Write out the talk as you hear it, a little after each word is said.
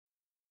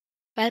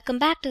Welcome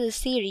back to the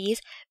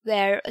series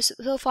where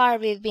so far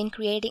we've been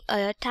creating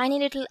a tiny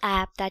little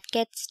app that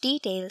gets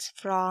details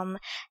from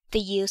the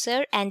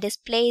user and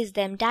displays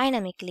them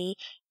dynamically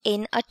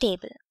in a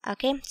table.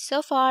 Okay,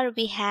 so far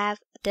we have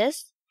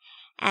this,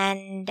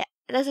 and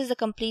this is the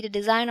complete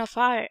design of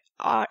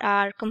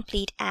our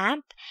complete app,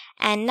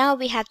 and now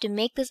we have to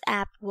make this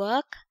app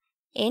work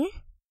in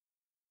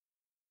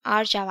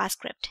our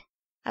JavaScript.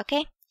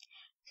 Okay,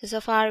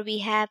 so far we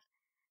have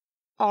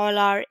all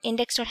our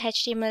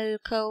index.html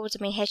codes,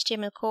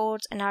 HTML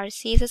codes, and our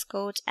CSS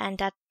codes, and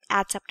that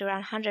adds up to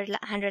around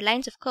 100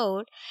 lines of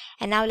code.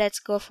 And now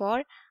let's go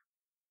for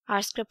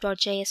our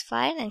script.js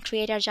file and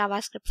create our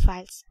JavaScript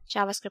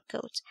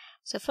codes.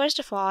 So first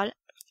of all,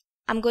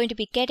 I'm going to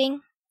be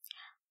getting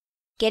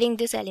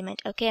this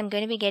element. Okay, I'm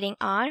going to be getting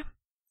our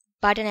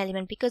button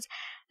element, because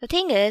the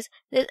thing is,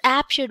 this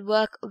app should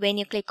work when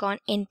you click on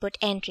input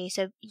entry.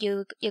 So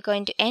you're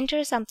going to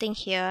enter something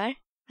here.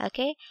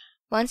 Okay,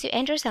 once you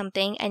enter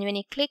something, and when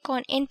you click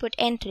on input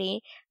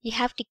entry, you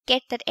have to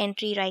get that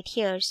entry right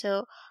here.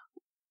 So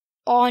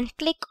on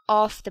click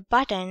of the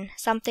button,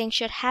 something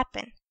should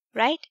happen,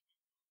 right?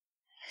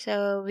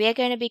 So we are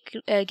going to be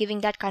giving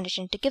that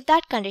condition. To give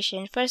that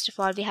condition, first of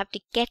all, we have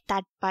to get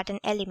that button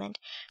element.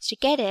 So to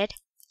get it,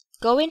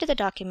 go into the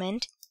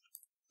document,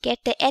 get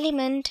the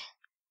element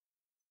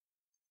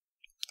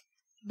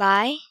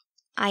by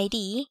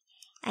ID,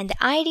 and the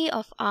ID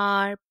of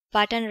our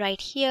button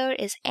right here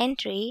is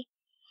entry.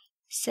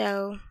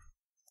 So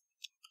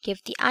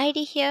give the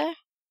ID here.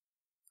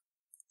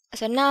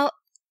 So now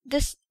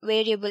this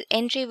variable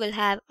entry will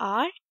have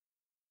our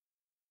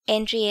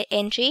entry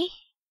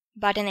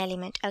button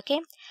element.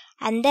 Okay,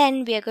 and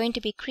then we are going to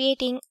be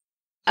creating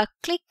a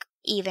click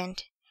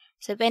event.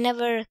 So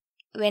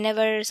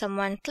whenever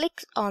someone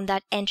clicks on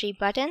that entry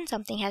button,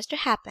 something has to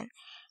happen.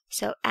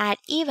 So add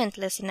event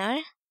listener.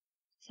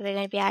 So we're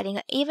going to be adding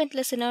an event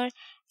listener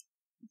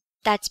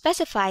that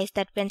specifies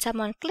that when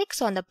someone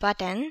clicks on the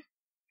button,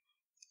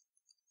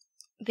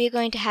 we're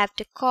going to have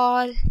to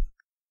call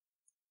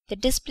the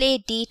display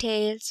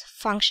details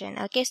function.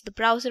 Okay, so the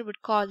browser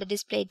would call the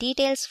display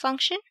details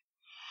function,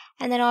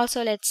 and then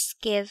also let's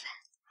give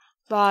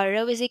var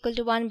row is equal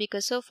to 1,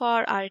 because so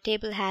far our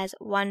table has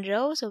 1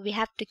 row, so we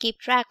have to keep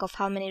track of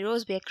how many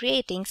rows we are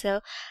creating.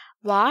 So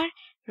var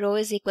row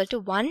is equal to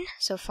 1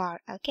 so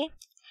far. Okay,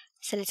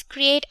 so let's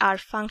create our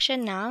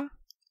function now.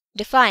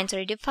 Define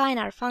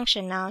our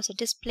function now. So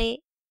display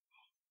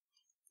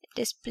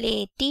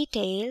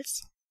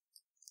details.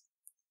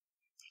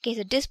 Okay,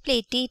 so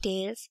display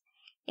details.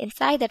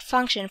 Inside that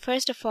function,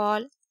 first of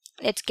all,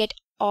 let's get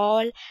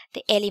all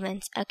the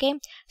elements.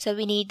 Okay, so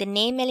we need the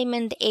name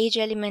element, the age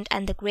element,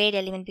 and the grade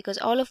element, because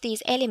all of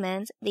these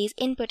elements, these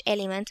input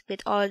elements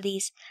with all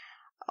these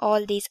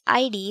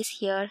IDs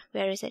here,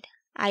 where is it?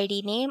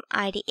 ID name,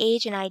 ID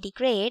age, and ID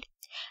grade,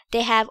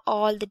 they have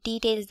all the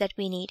details that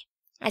we need,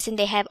 as in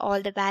they have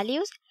all the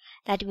values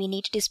that we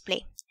need to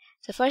display.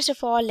 So first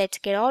of all, let's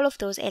get all of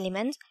those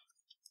elements.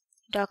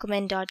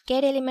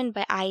 Document.getElement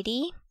by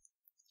ID.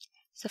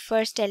 So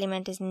first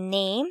element is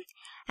name,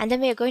 and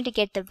then we are going to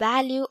get the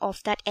value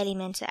of that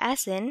element. So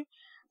as in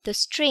the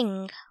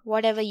string,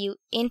 whatever you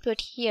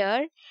input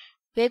here,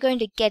 we're going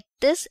to get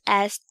this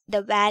as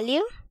the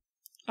value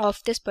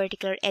of this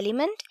particular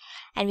element,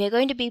 and we're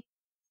going to be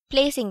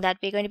placing that,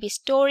 we're going to be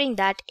storing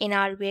that in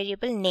our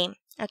variable name.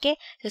 Okay,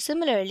 so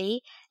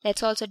similarly,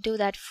 let's also do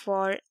that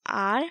for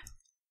our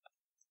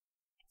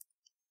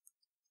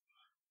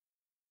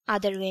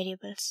other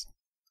variables.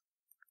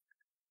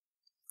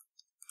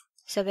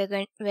 So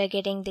we're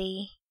getting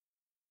the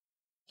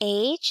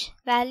age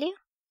value,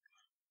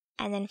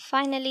 and then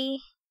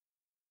finally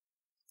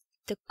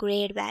the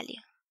grade value.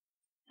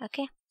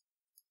 Okay,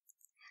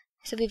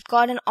 so we've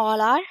gotten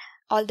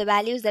all the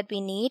values that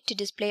we need to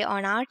display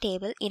on our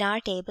table, in our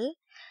table.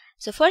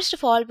 So first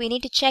of all, we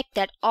need to check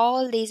that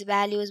all these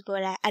values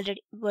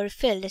were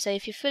filled. So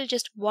if you fill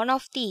just one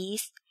of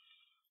these,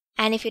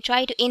 and if you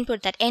try to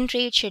input that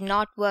entry, it should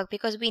not work,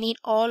 because we need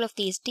all of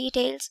these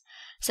details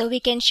so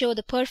we can show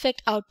the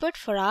perfect output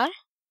for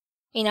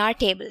in our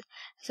table.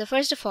 So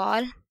first of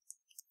all,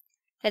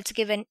 let's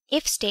give an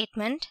if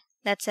statement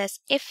that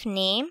says if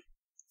name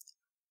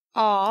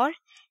or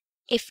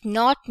if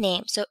not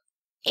name. So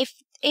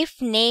if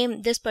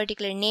name, this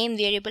particular name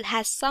variable,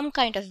 has some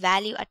kind of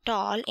value at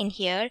all in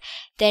here,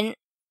 then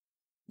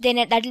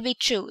that will be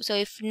true. So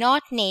if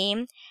not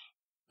name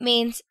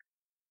means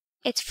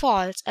it's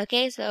false.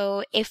 Okay,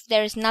 so if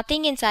there's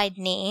nothing inside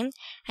name,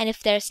 and if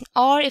there's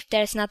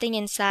nothing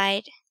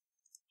inside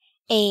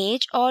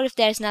age, or if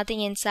there's nothing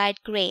inside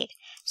grade,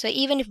 so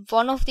even if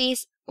one of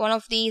these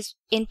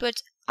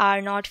inputs are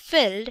not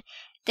filled,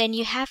 then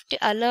you have to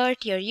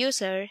alert your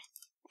user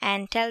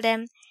and tell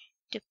them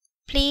to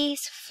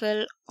please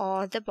fill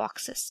all the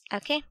boxes.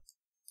 Okay,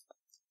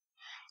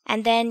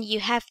 and then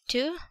you're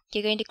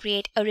going to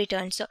create a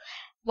return. So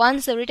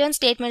once the return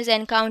statement is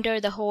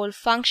encountered, the whole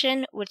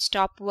function would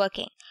stop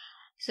working.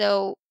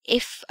 So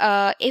if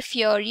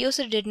your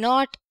user did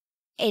not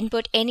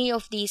input any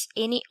of these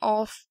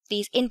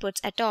inputs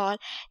at all,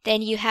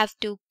 then you have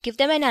to give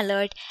them an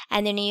alert,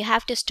 and then you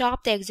have to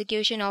stop the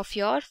execution of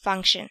your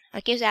function.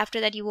 Okay, so after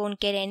that you won't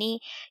get any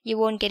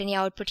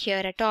output here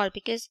at all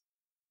because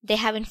they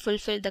haven't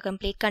fulfilled the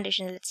complete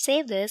condition. Let's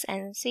save this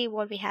and see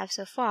what we have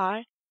so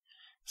far.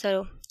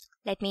 So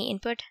let me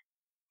input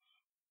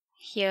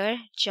here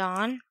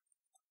John,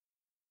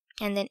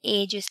 and then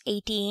age is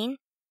 18,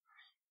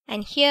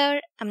 and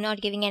here I'm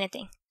not giving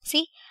anything.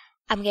 See,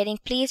 I'm getting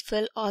please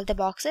fill all the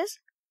boxes,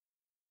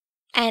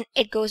 and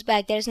it goes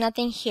back. There's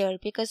nothing here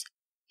because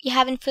you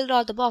haven't filled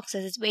all the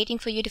boxes. It's waiting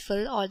for you to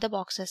fill all the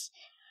boxes.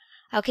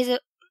 Okay, so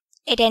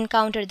it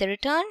encountered the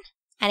return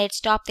and it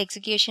stopped the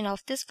execution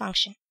of this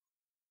function.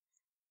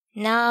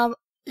 Now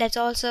let's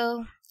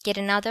also get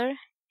another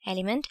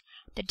element,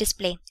 the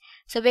display.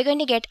 So we're going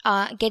to get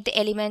our table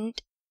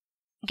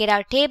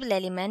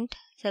element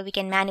so we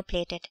can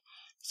manipulate it.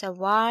 So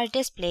var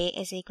display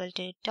is equal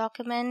to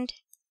document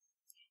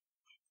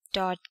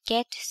dot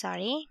get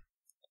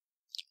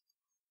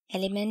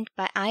element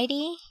by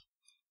id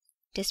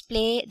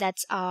display,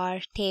 that's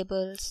our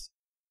table's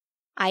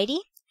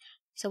id.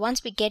 So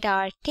once we get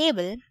our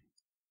table,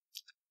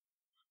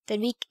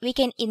 then we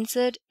can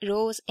insert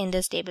rows in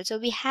this table. So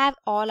we have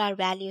all our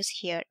values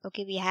here.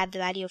 Okay, we have the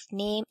value of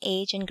name,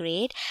 age, and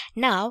grade.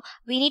 Now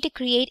we need to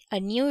create a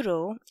new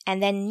row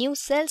and then new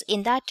cells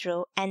in that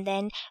row, and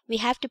then we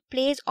have to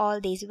place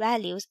all these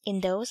values in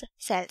those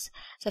cells.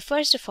 So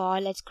first of all,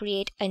 let's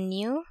create a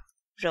new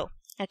row.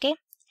 Okay,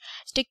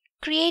 so to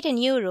create a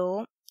new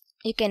row,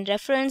 you can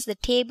reference the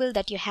table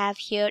that you have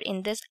here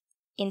in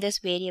this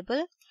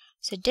variable.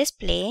 So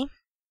display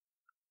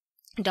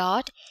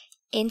dot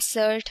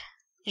insert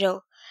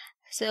row.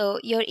 So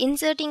you're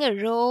inserting a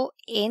row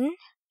in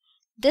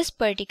this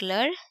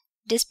particular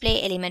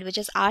display element, which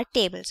is our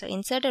table. So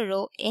insert a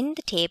row in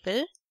the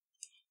table,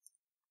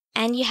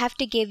 and you have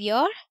to give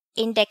your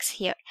index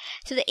here.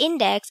 So the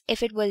index,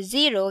 if it was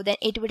 0, then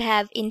it would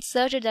have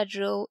inserted that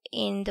row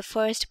in the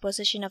first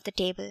position of the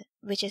table,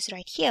 which is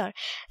right here.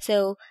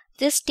 So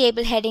this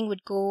table heading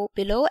would go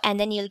below, and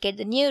then you'll get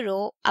the new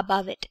row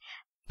above it.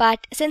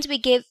 But since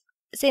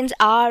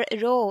our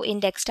row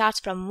index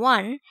starts from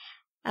 1,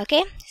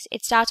 okay,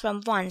 it starts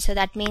from 1, so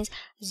that means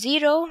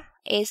 0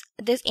 is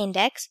this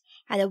index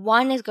and the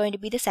 1 is going to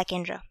be the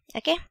second row.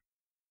 Okay,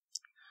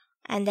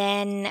 and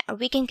then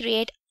we can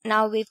create,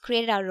 now we've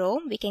created our row,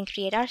 we can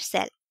create our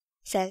cells.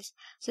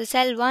 So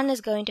cell 1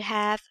 is going to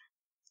have,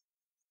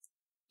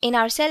 in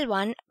our cell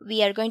 1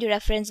 we are going to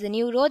reference the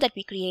new row that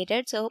we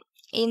created. So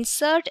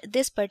insert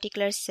this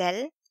particular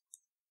cell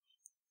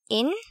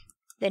in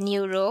the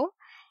new row.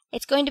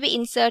 It's going to be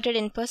inserted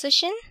in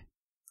position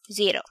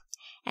 0.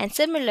 And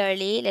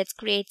similarly, let's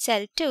create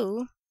cell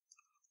 2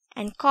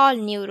 and call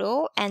new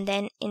row, and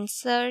then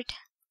insert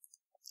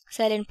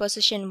cell in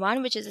position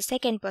 1, which is the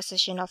second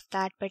position of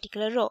that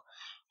particular row.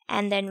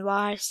 And then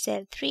var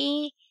cell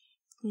 3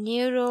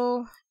 new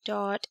row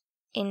dot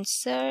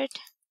insert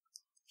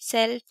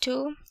cell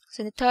 2,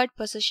 so the third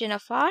position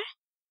of our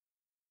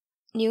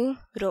new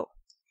row.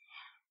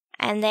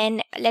 And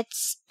then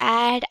let's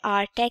add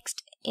our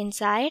text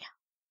inside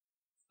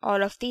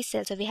all of these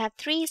cells. So we have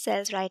 3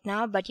 cells right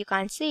now, but you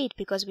can't see it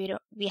because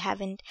we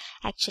haven't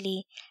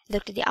actually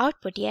looked at the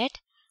output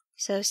yet.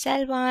 So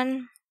cell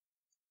 1,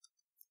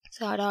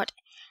 so dot,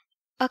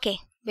 okay,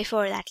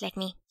 before that let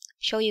me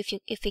show you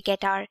if we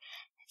get our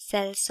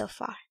cells so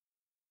far.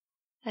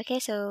 Okay,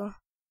 so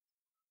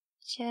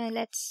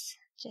let's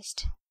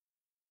just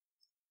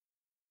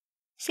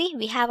see,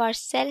 we have our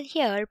cell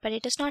here, but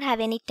it does not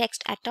have any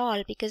text at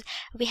all because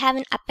we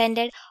haven't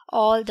appended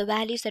all the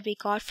values that we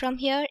got from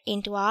here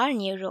into our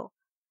new row.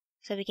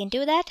 So we can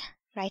do that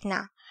right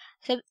now.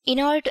 So in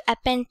order to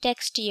append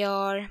text to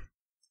your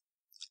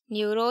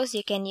new rows,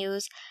 you can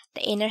use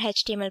the inner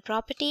HTML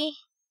property.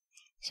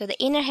 So the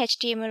inner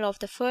HTML of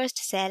the first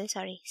cell,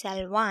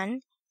 cell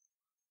 1,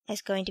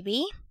 is going to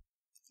be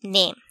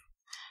name.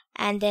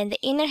 And then the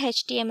inner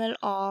HTML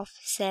of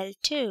cell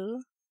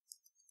 2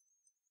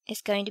 is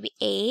going to be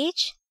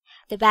age,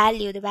 the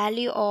value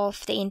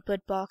of the input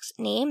box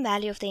name,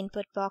 value of the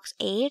input box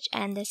age,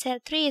 and the cell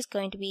 3 is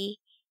going to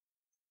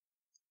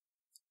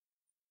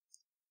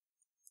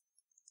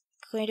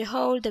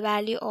hold the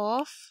value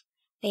of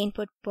the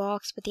input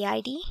box with the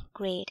ID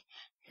grade.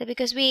 So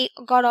because we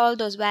got all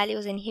those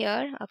values in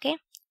here, okay,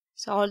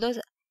 so all those,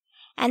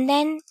 and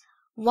then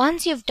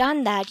once you've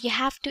done that, you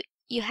have to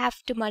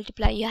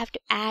multiply, you have to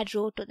add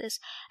row to this.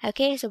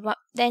 Okay, so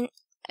then,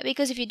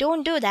 because if you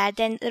don't do that,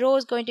 then the row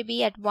is going to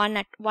be at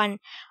 1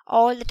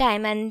 all the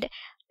time, and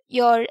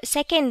your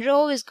second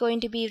row is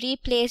going to be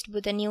replaced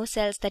with the new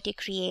cells that you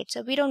create.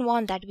 So we don't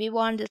want that. We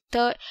want the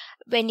third,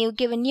 when you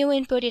give a new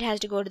input, it has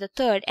to go to the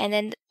third, and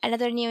then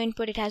another new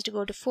input, it has to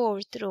go to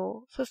fourth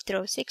row, fifth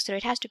row, sixth row.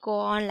 It has to go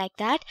on like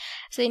that.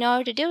 So in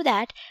order to do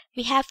that,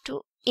 we have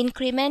to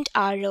increment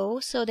our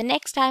row. So the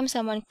next time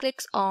someone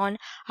clicks on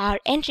our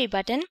entry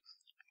button,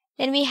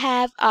 then we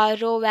have our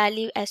row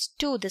value as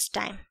 2 this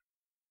time.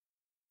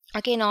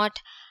 Okay,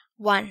 not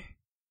 1.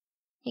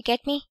 You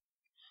get me?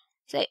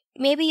 So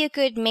maybe you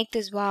could make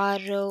this var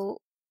row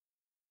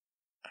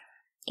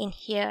in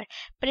here,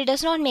 but it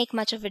does not make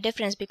much of a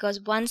difference, because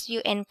once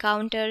you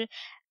encounter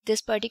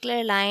this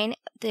particular line,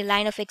 the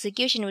line of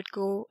execution would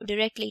go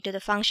directly to the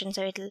function.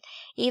 So it'll,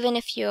 even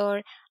if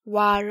your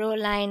var row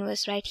line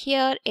was right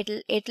here,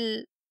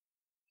 it'll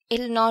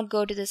not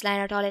go to this line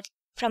at all.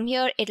 From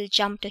here it'll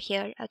jump to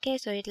here. Okay,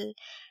 so it'll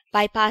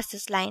bypass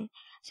this line.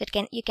 So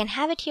you can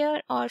have it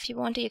here, or if you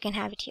want to, you can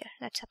have it here.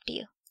 That's up to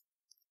you.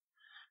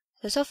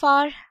 So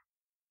far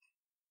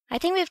I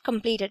think we've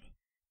completed.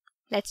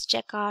 Let's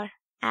check our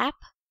app.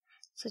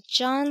 So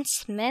John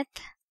Smith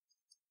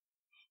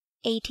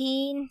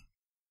 18A.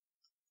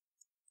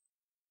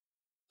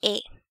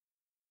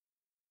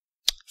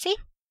 See,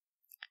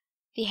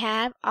 we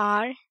have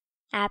our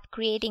app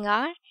creating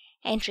our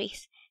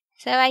entries.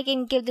 So I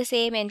can give the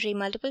same entry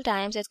multiple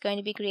times. It's going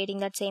to be creating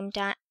that same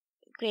time,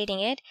 creating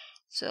it.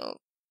 So,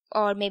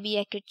 or maybe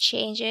I could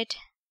change it,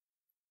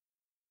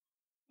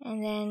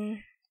 and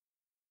then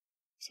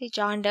say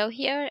John Doe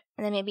here,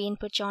 and then maybe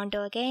input John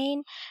Doe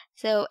again.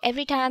 So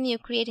every time you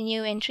create a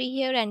new entry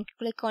here and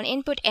click on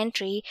input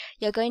entry,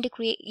 you're going to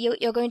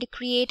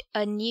create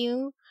a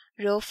new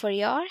row for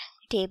your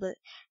table.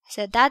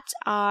 So that's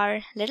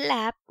our little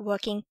app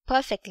working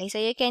perfectly. So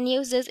you can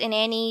use this in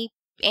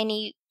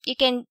you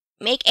can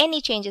make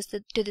any changes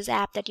to this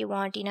app that you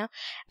want,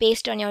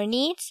 based on your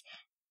needs.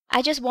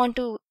 I just want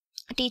to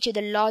teach you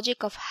the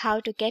logic of how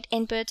to get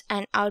inputs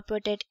and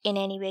output it in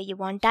any way you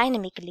want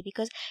dynamically,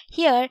 because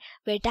here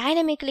we're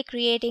dynamically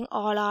creating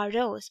all our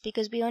rows,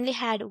 because we only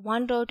had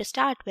one row to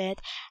start with,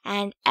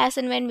 and as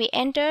and when we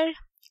enter,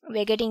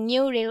 we're getting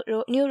new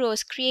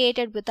rows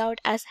created without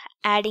us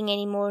adding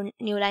any more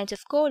new lines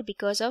of code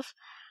because of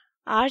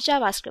our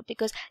JavaScript,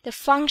 because the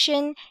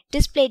function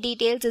display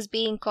details is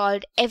being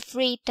called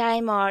every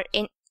time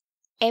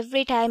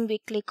we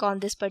click on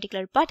this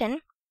particular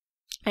button.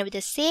 And with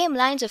the same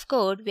lines of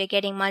code, we're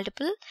getting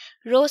multiple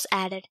rows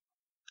added.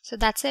 So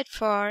that's it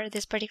for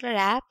this particular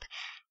app.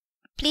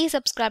 Please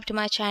subscribe to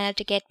my channel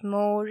to get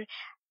more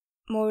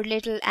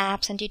little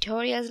apps and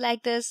tutorials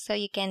like this, so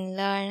you can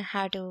learn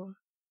how to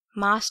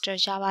master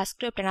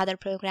JavaScript and other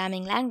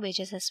programming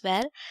languages as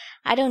well.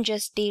 I don't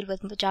just deal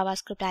with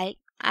JavaScript.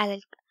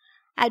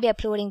 I'll be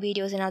uploading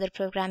videos in other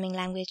programming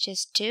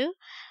languages too.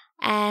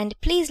 And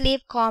please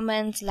leave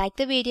comments, like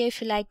the video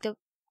if you like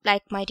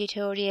my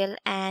tutorial,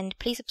 and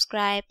please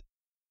subscribe.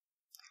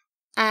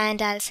 And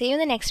I'll see you in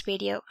the next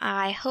video.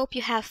 I hope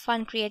you have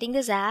fun creating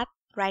this app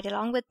right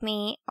along with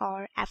me,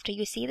 or after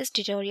you see this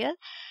tutorial.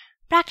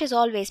 Practice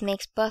always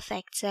makes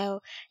perfect,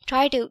 so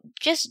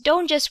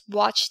don't just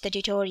watch the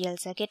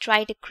tutorials, okay?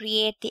 Try to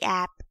create the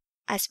app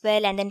as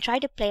well, and then try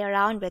to play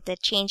around with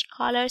it. Change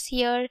colors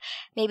here,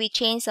 maybe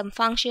change some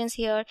functions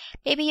here,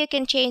 maybe you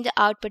can change the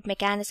output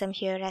mechanism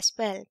here as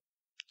well.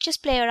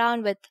 Just play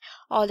around with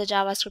all the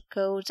JavaScript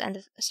codes and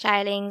the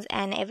stylings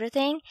and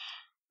everything,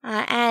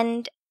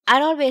 and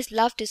I'd always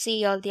love to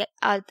see all the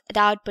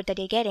output that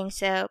you're getting.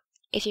 So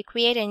if you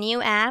create a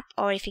new app,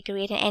 or if you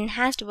create an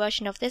enhanced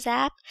version of this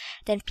app,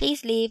 then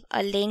please leave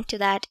a link to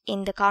that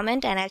in the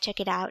comment and I'll check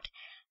it out.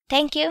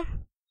 Thank you.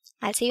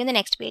 I'll see you in the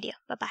next video.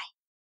 Bye bye.